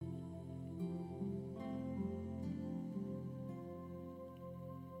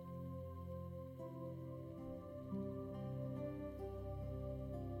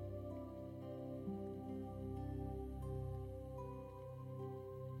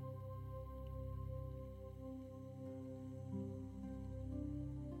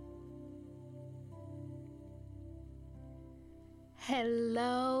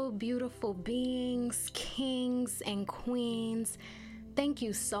Hello, beautiful beings, kings, and queens. Thank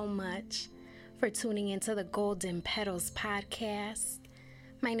you so much for tuning into the Golden Petals podcast.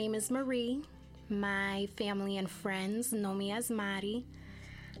 My name is Marie. My family and friends know me as Mari.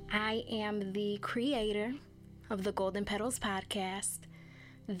 I am the creator of the Golden Petals podcast.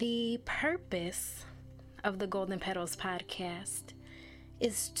 The purpose of the Golden Petals podcast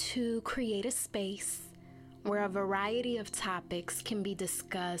is to create a space where a variety of topics can be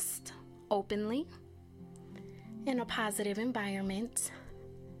discussed openly in a positive environment.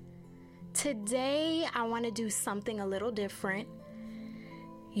 Today, I want to do something a little different.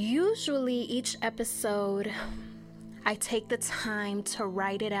 Usually, each episode, I take the time to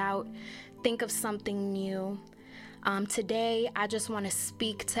write it out, think of something new. Today, I just want to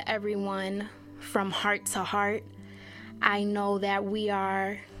speak to everyone from heart to heart. I know that we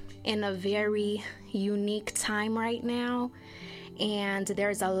are in a very unique time right now, and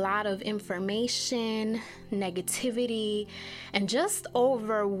there's a lot of information, negativity, and just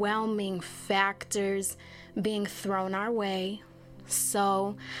overwhelming factors being thrown our way.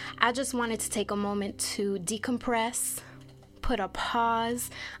 So I just wanted to take a moment to decompress, put a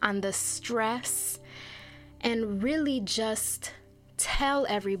pause on the stress, and really just tell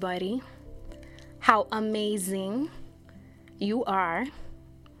everybody how amazing you are.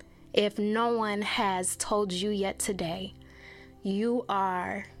 If no one has told you yet today, you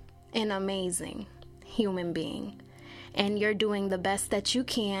are an amazing human being, and you're doing the best that you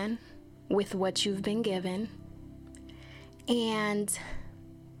can with what you've been given. And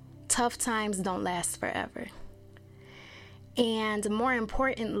tough times don't last forever. And more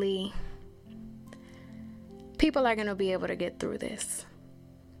importantly, people are going to be able to get through this.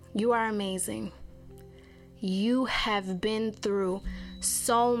 You are amazing. You have been through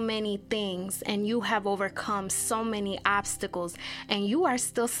so many things, and you have overcome so many obstacles, and you are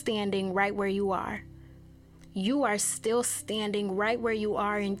still standing right where you are. You are still standing right where you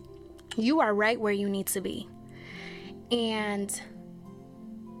are, and you are right where you need to be. And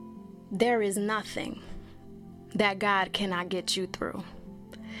there is nothing that God cannot get you through.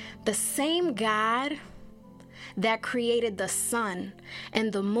 The same God that created the sun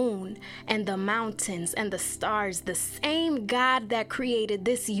and the moon and the mountains and the stars, the same God that created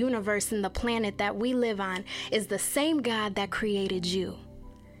this universe and the planet that we live on, is the same God that created you.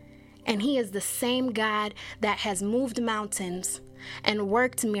 And He is the same God that has moved mountains and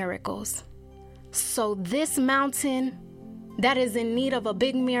worked miracles. So this mountain that is in need of a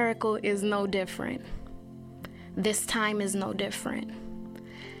big miracle is no different. This time is no different.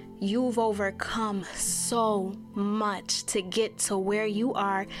 You've overcome so much to get to where you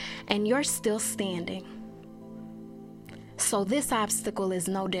are, and you're still standing. So this obstacle is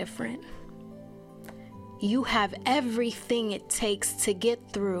no different. You have everything it takes to get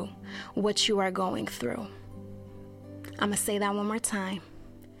through what you are going through. I'm going to say that one more time.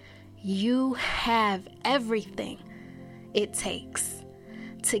 You have everything it takes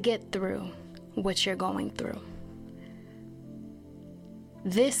to get through what you're going through.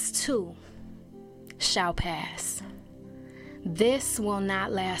 This too shall pass. This will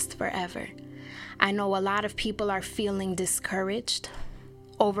not last forever. I know a lot of people are feeling discouraged,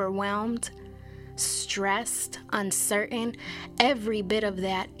 overwhelmed, stressed, uncertain. Every bit of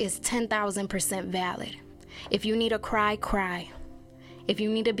that is 10,000% valid. If you need to cry, cry. If you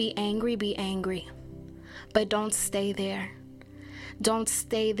need to be angry, be angry. But don't stay there. Don't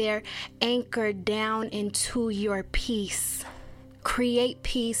stay there. Anchor down into your peace. Create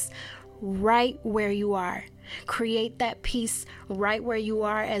peace right where you are. Create that peace right where you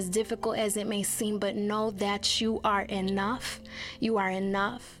are, as difficult as it may seem, but know that you are enough. You are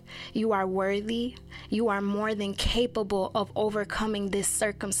enough. You are worthy. You are more than capable of overcoming this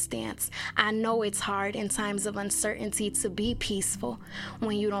circumstance. I know it's hard in times of uncertainty to be peaceful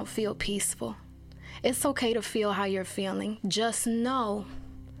when you don't feel peaceful. It's okay to feel how you're feeling. Just know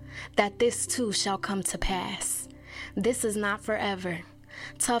that this too shall come to pass. This is not forever.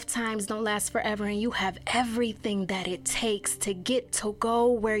 Tough times don't last forever, and you have everything that it takes to get to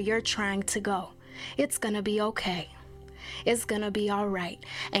go where you're trying to go. It's going to be okay. It's going to be all right.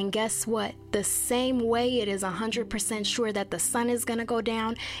 And guess what? The same way it is 100% sure that the sun is going to go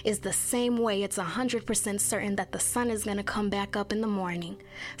down is the same way it's 100% certain that the sun is going to come back up in the morning.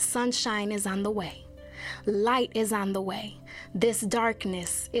 Sunshine is on the way. Light is on the way. This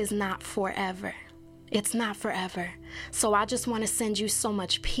darkness is not forever. It's not forever. So I just want to send you so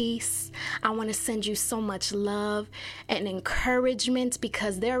much peace. I want to send you so much love and encouragement,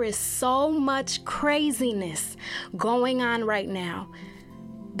 because there is so much craziness going on right now.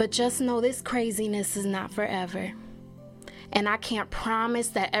 But just know this craziness is not forever. And I can't promise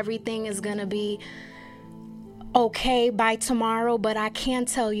that everything is going to be okay by tomorrow, but I can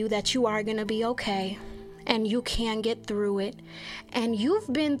tell you that you are going to be okay. And you can get through it. And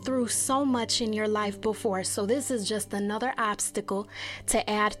you've been through so much in your life before. So this is just another obstacle to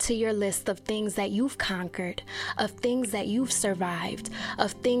add to your list of things that you've conquered, of things that you've survived,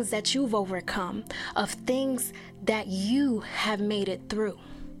 of things that you've overcome, of things that you have made it through.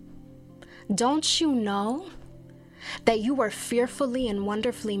 Don't you know that you were fearfully and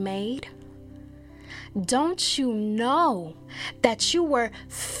wonderfully made? Don't you know that you were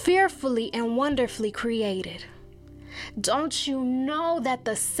fearfully and wonderfully created? Don't you know that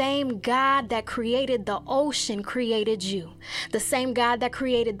the same God that created the ocean created you? The same God that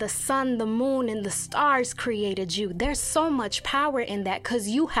created the sun, the moon, and the stars created you. There's so much power in that because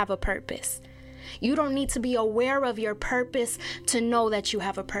you have a purpose. You don't need to be aware of your purpose to know that you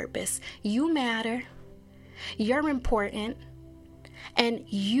have a purpose. You matter. You're important. And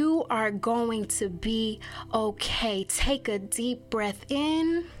you are going to be okay. Take a deep breath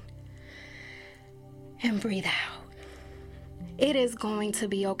in and breathe out. It is going to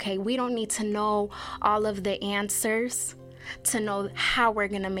be okay. We don't need to know all of the answers to know how we're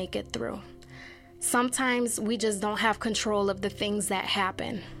going to make it through. Sometimes we just don't have control of the things that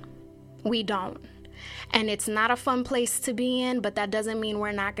happen. We don't. And it's not a fun place to be in, but that doesn't mean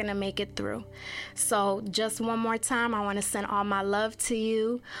we're not going to make it through. So just one more time, I want to send all my love to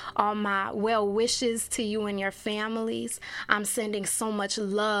you, all my well wishes to you and your families. I'm sending so much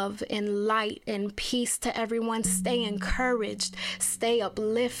love and light and peace to everyone. Stay encouraged, stay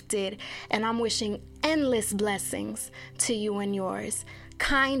uplifted, and I'm wishing endless blessings to you and yours.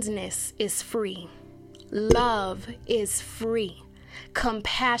 Kindness is free. Love is free.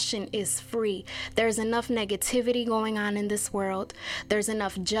 Compassion is free. There's enough negativity going on in this world. There's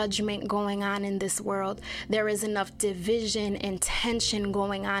enough judgment going on in this world. There is enough division and tension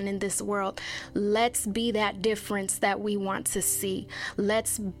going on in this world. Let's be that difference that we want to see.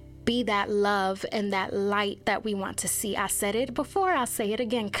 Let's be that love and that light that we want to see. I said it before, I'll say it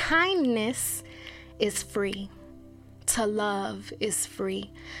again. Kindness is free. To love is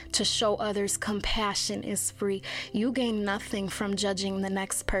free. To show others compassion is free. You gain nothing from judging the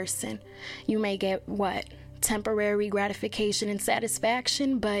next person. You may get temporary gratification and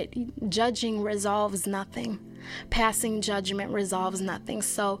satisfaction, but judging resolves nothing. Passing judgment resolves nothing.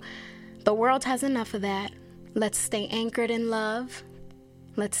 So the world has enough of that. Let's stay anchored in love.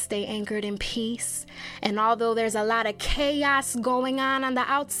 Let's stay anchored in peace. And although there's a lot of chaos going on the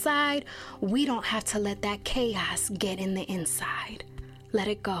outside, we don't have to let that chaos get in the inside. Let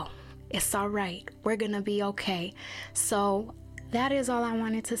it go. It's all right. We're going to be okay. So that is all I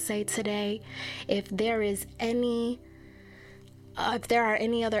wanted to say today. If there are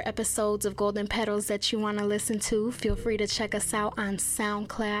any other episodes of Golden Petals that you want to listen to, feel free to check us out on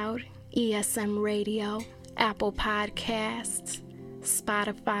SoundCloud, ESM Radio, Apple Podcasts,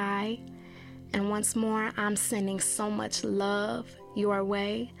 Spotify. And once more, I'm sending so much love your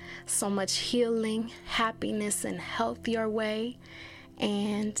way, so much healing, happiness, and health your way.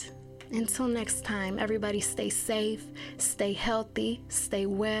 And until next time, everybody stay safe, stay healthy, stay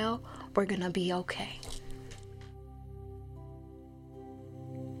well. We're gonna be okay.